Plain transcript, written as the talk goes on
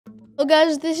Hello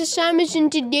guys, this is Samus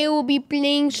and today we'll be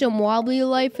playing some Wobbly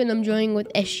Life and I'm joining with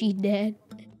SG Dad.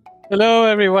 Hello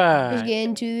Let's everyone. get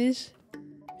into this.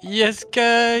 Yes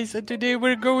guys, and today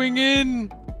we're going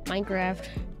in Minecraft.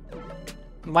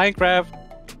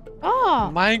 Oh!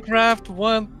 Minecraft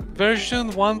 1 version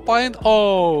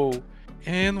 1.0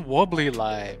 in Wobbly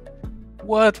Life.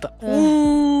 What the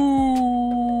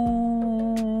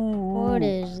What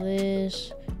is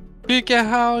this? Pick a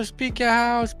house, pick a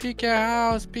house, pick a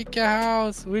house, pick a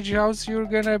house. Which house you're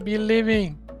gonna be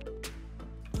living?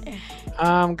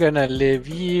 I'm gonna live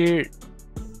here.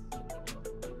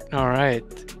 Alright.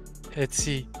 Let's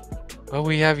see. What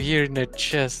we have here in the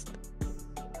chest.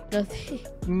 Nothing.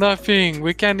 Nothing.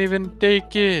 We can't even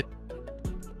take it.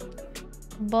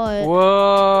 But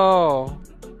whoa.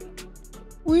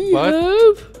 We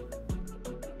have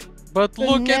But the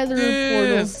look at Nether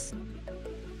this.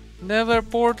 Nether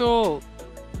portal.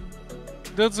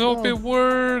 Let's hope it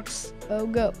works. Oh,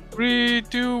 go. 3,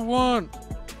 2, 1.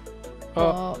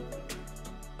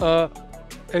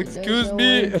 Excuse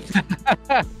me.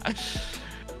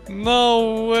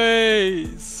 No way.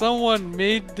 Someone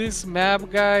made this map,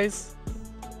 guys.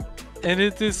 And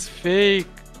it is fake.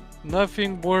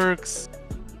 Nothing works.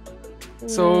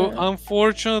 So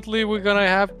unfortunately, we're gonna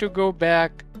have to go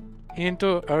back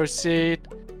into our seat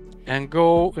and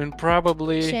go and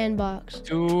probably Sandbox.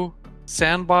 do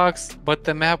sandbox, but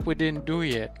the map we didn't do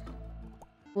yet.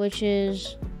 Which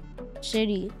is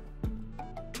city.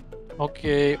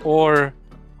 Okay, or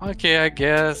okay, I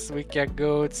guess we can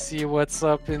go and see what's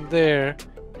up in there.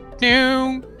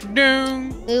 Doom,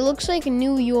 doom. It looks like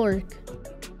New York.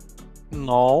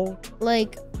 No.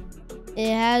 Like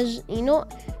it has, you know,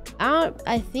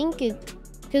 I think it,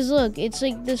 cause look, it's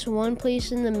like this one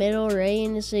place in the middle, right?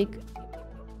 And it's like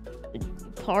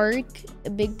a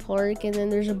big park, and then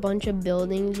there's a bunch of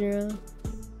buildings around.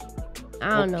 I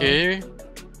don't know. Okay.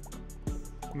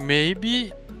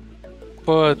 Maybe,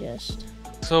 but Just.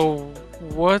 so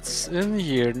what's in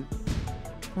here?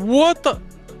 What the?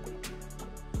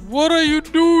 What are you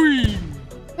doing?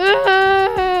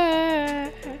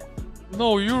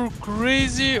 No, you're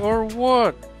crazy or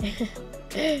what?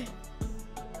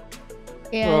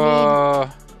 Yeah,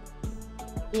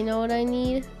 you know what I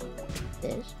need?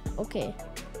 This. Okay.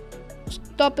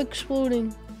 Stop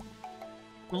exploding.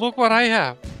 Look what I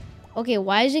have. Okay,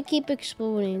 why does it keep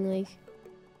exploding? Like,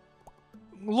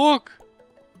 look.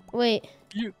 Wait.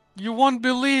 You won't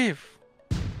believe.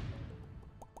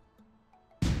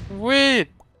 Wait.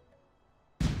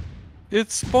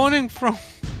 It's spawning from.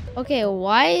 Okay,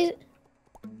 why?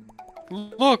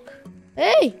 Look.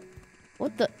 Hey!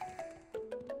 What the?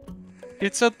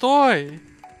 It's a toy.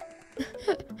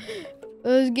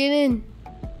 Let's get in.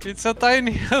 It's a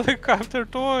tiny helicopter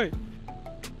toy.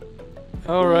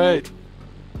 Alright.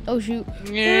 Oh shoot.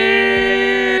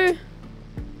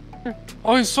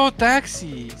 Oh, I saw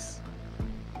taxis.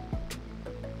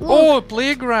 Look. Oh, a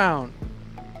playground.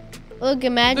 Look,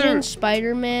 imagine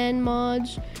Spider-Man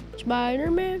mods.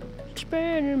 Spider-Man.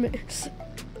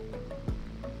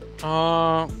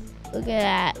 Look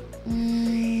at that.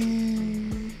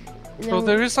 So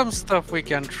there is some stuff we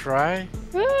can try.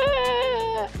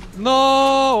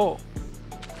 No!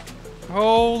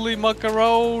 Holy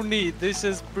macaroni! This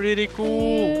is pretty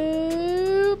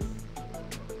cool.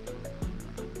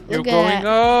 You're going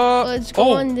up. Let's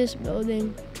go on this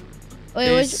building.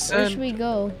 Wait, where should we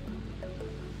go?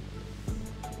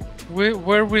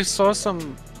 Where we saw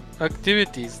some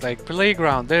activities like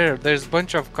playground. There's a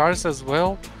bunch of cars as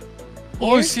well. Here?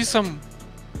 Oh, I see some.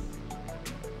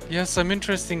 Yeah, some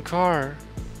interesting car.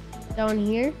 Down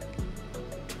here?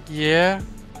 Yeah.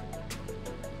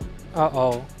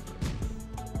 Uh-oh.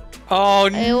 Oh,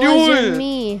 It wasn't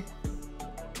me.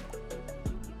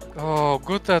 Oh,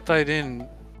 good that I didn't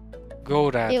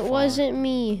go that It far. wasn't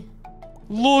me.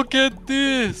 Look at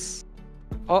this.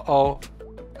 Uh-oh.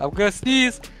 I'm gonna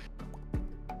sneeze.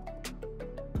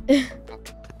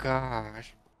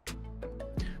 Gosh.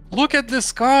 Look at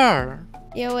this car.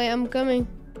 Yeah, wait, I'm coming.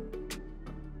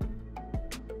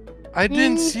 I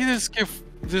didn't see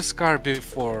this car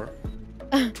before.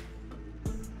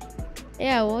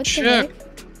 Yeah, what the Check. heck?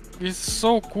 It's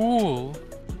so cool.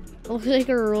 Looks like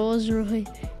a Rolls Royce.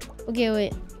 Okay,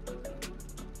 wait.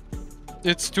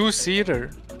 It's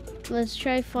two-seater. Let's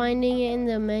try finding it in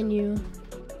the menu.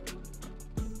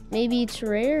 Maybe it's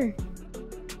rare?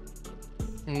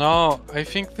 No, I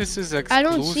think this is exclusive. I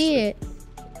don't see it.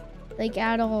 Like,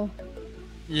 at all.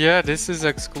 Yeah, this is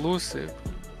exclusive.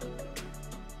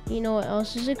 You know what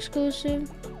else is exclusive?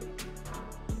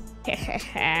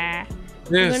 I'm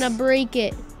This. gonna break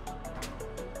it.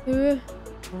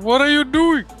 What are you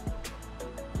doing?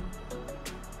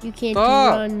 You can't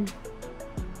Stop. run.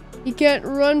 You can't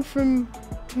run from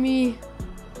me.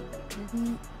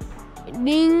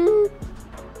 Ding.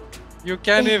 You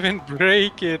can't even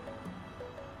break it.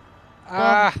 Well,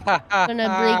 Ah, I'm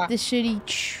gonna break the city.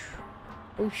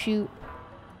 Oh shoot.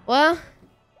 Well,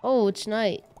 oh, it's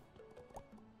night.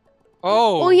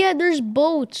 Oh. Oh yeah, there's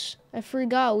boats. I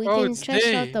forgot. We Oh, can it's test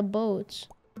out day. the boats.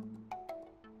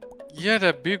 Yeah,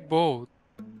 that big boat.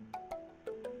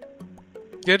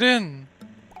 Get in.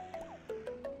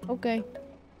 Okay.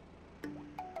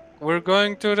 We're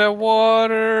going to the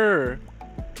water.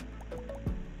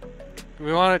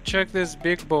 We want to check this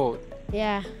big boat.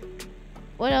 Yeah.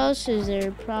 What else is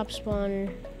there? Prop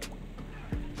spawner.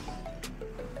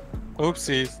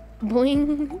 Oopsies.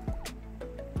 Boing.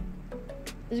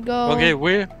 Let's go. Okay,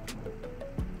 we're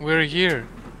here.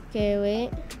 Okay,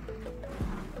 wait.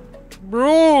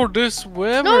 Bro, this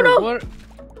swimmer. No. What?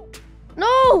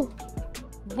 No!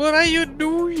 What are you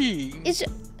doing? It's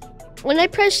when I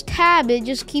press tab, it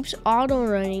just keeps auto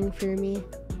running for me.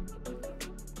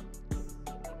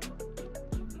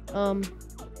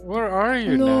 Where are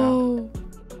you now? No.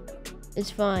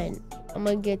 It's fine. I'm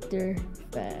gonna get there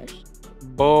fast.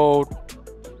 Boat.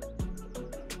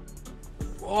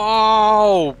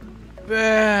 Wow.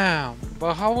 Bam.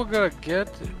 But how we gonna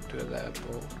get to that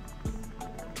boat?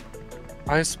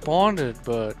 I spawned it,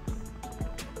 but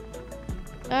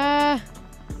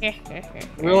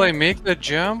will I make the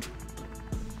jump?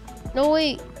 No,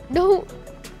 wait. No.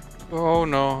 Oh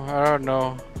no, I don't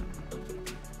know.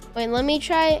 Wait, let me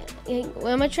try. I'm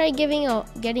gonna try getting a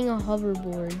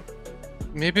hoverboard.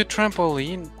 Maybe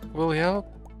trampoline will help.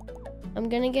 I'm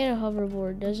gonna get a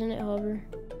hoverboard. Doesn't it hover?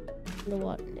 The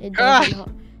what? It doesn't.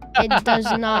 It does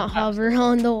not hover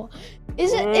on the.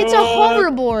 Is it? It's a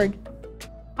hoverboard.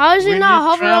 How does it not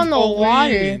hover on the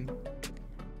water?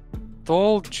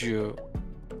 Told you.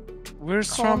 Where's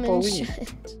Common trampoline?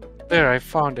 sense. There, I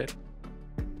found it.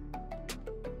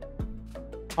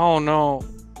 Oh no.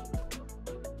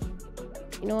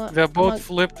 You know what? The boat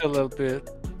flipped a little bit.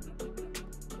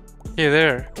 Okay,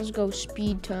 there. Let's go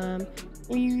speed time.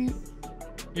 You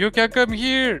can come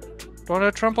here. Don't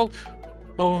have trample.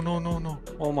 No, no, no, no.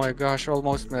 Oh my gosh,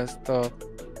 almost messed up.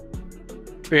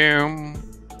 Bam.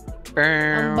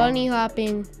 Bam. I'm bunny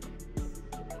hopping.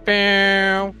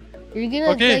 Bam. You're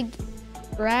gonna Okay. like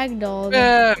ragdoll.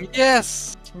 Bam.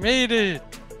 Yes. Made it.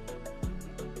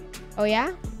 Oh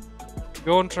yeah?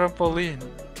 Go on trampoline.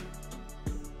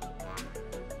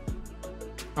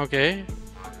 Okay.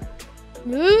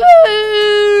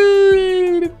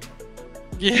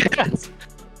 Yes.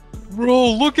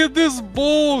 Bro, look at this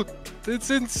boat. It's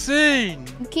insane.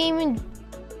 You can't even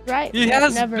right. It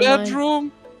has Never bedroom.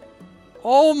 Mind.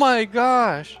 Oh my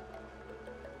gosh.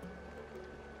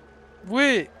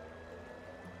 Wait.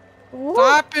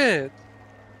 Stop it.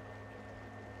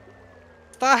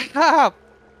 Stop.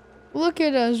 Look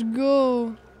at us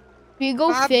go. We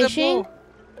go Stop the fishing. boat.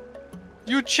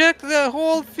 You check the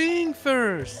whole thing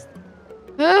first.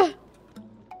 Huh?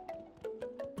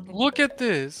 Look at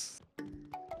this.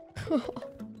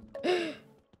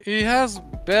 It has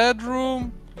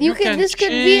bedroom. You can. This could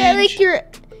be like your.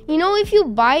 You know, if you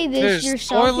buy this There's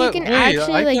yourself, toilet. you can Wait,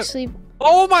 actually I like can- sleep.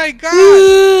 Oh my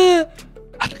god!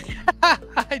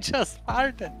 I just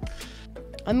farted.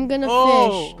 I'm gonna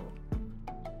Oh.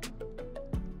 fish.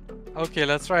 Okay,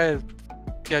 let's try and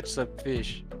catch some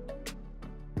fish.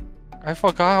 I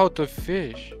forgot how to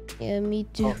fish. Yeah, me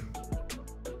too. Oh.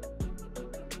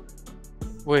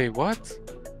 Wait, what?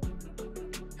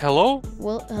 Hello?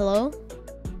 Well, hello.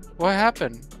 What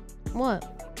happened? What?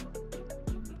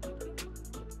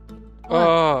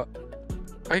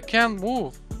 I can't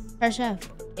move. Press F.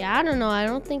 Yeah, I don't know. I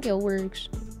don't think it works.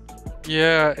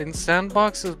 Yeah, in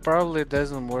sandbox it probably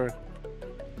doesn't work.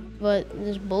 But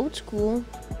this boat's cool.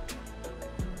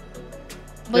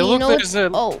 But Hey, you look, know there's what's...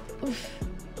 a- Oh.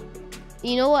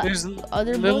 You know what? There's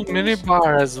Other little boat mini is?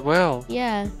 bar as well.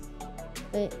 Yeah.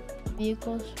 Wait.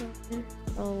 Vehicles.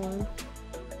 Oh, one.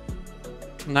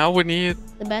 Now we need.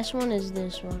 The best one is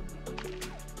this one.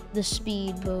 The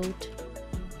speedboat.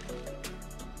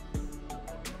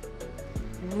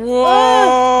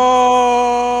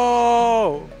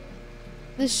 Whoa!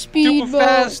 The Too speedboat.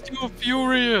 fast, too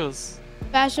furious.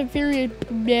 Fast and Furious.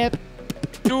 Yep.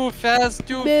 Too fast,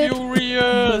 too Beep.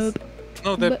 furious.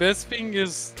 No, the Beep. best thing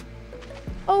is.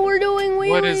 Oh, we're doing wheelies.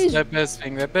 What is the best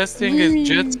thing? The best thing is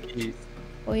jet skis.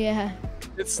 Oh, yeah.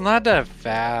 It's not that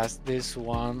fast, this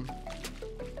one.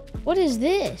 What is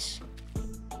this?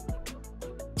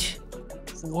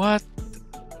 What?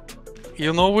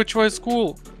 You know which one is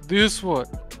cool? This one.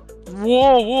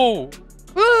 Whoa, whoa.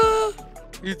 Ah!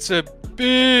 It's a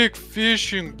big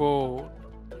fishing boat.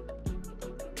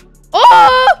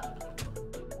 Oh!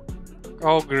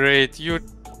 Oh great, you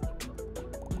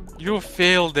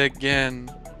failed again.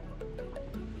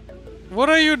 What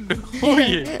are you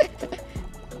doing?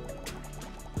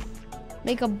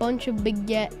 Make a bunch of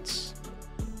baguettes.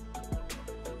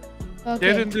 Get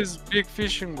Okay. in this big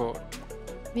fishing boat.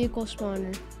 Vehicle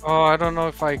spawner. Oh, I don't know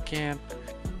if I can.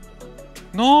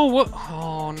 No, what?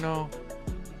 Oh no.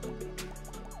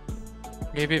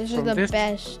 Maybe This is from the this.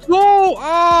 best. No! Oh,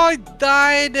 I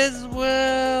died as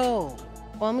well.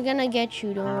 Well, I'm gonna get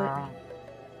you, don't worry.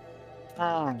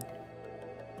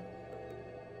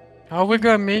 How we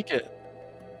gonna make it?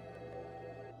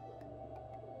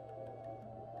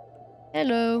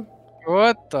 Hello.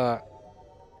 What the?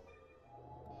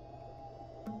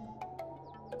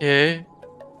 Okay.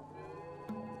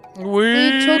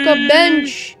 We took a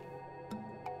bench.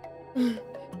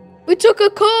 We took a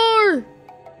car.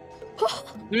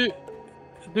 Do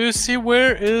you see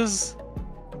where is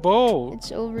boat?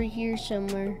 It's over here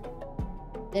somewhere.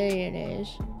 There it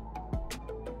is.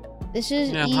 This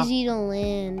is Yeah, easy to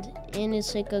land, and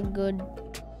it's like a good.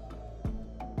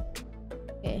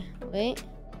 Okay, wait.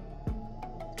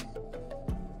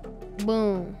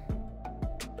 Boom.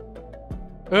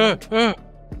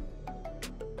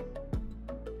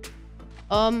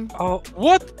 Oh,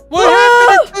 what? What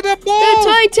happened to the boat?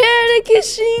 The Titanic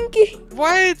is sinking.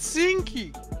 Why it's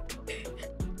sinking?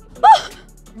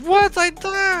 What? I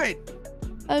died.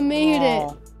 I made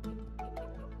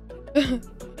it.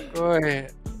 Go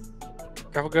ahead.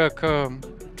 I'm gonna come.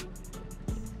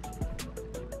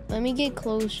 Let me get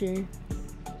closer.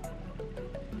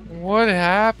 What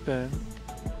happened?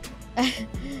 I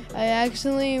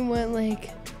accidentally went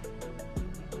like.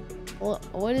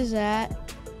 What is that?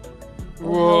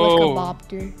 Whoa.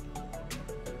 Helicopter.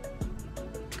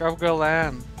 I'm gonna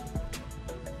land.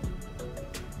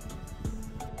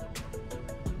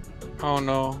 Oh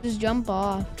no. Just jump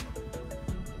off.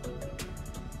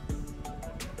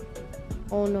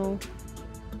 Oh no.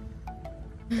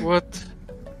 What?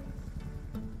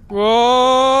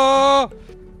 Whoa!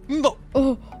 No!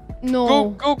 Oh no.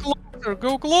 Go closer!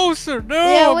 Go closer! No!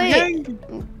 Yeah, I'm wait.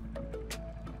 hanging.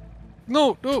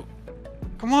 No!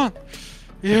 Come on!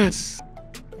 Yes!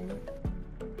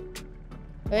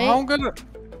 Wait. I'm gonna.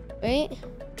 Wait.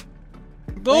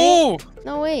 No! Wait.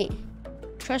 No, wait.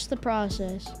 Trust the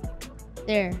process.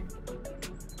 There.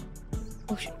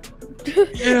 Oh,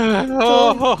 Yeah!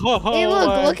 Hey,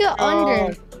 look at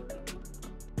under.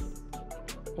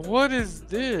 What is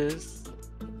this?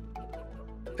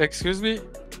 Excuse me?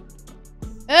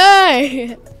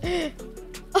 Hey!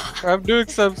 I'm doing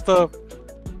some stuff.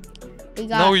 We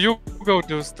got. No, you go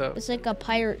do stuff. It's like a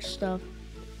pirate stuff.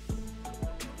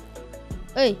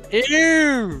 Hey.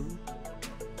 Ew!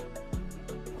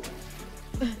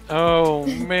 Oh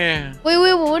man. Wait.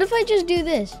 What if I just do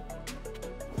this?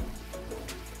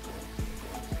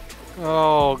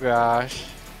 Oh gosh.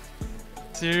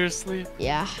 Seriously?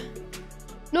 Yeah.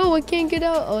 No, I can't get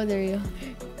out. Oh, there you go.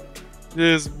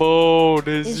 This boat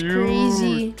is It's huge.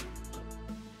 crazy.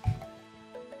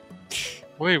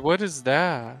 Wait, what is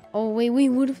that? Oh, wait.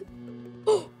 What if.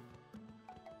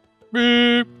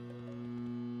 Beep.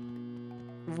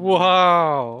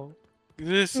 Wow.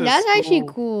 This is That's actually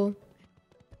cool. cool.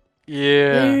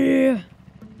 Yeah.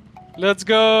 Let's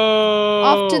go.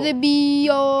 Off to the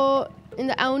B.O. in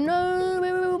the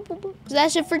no. So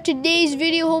that's it for today's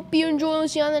video. Hope you enjoy. We'll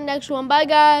see you on the next one. Bye,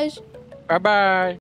 guys. Bye bye.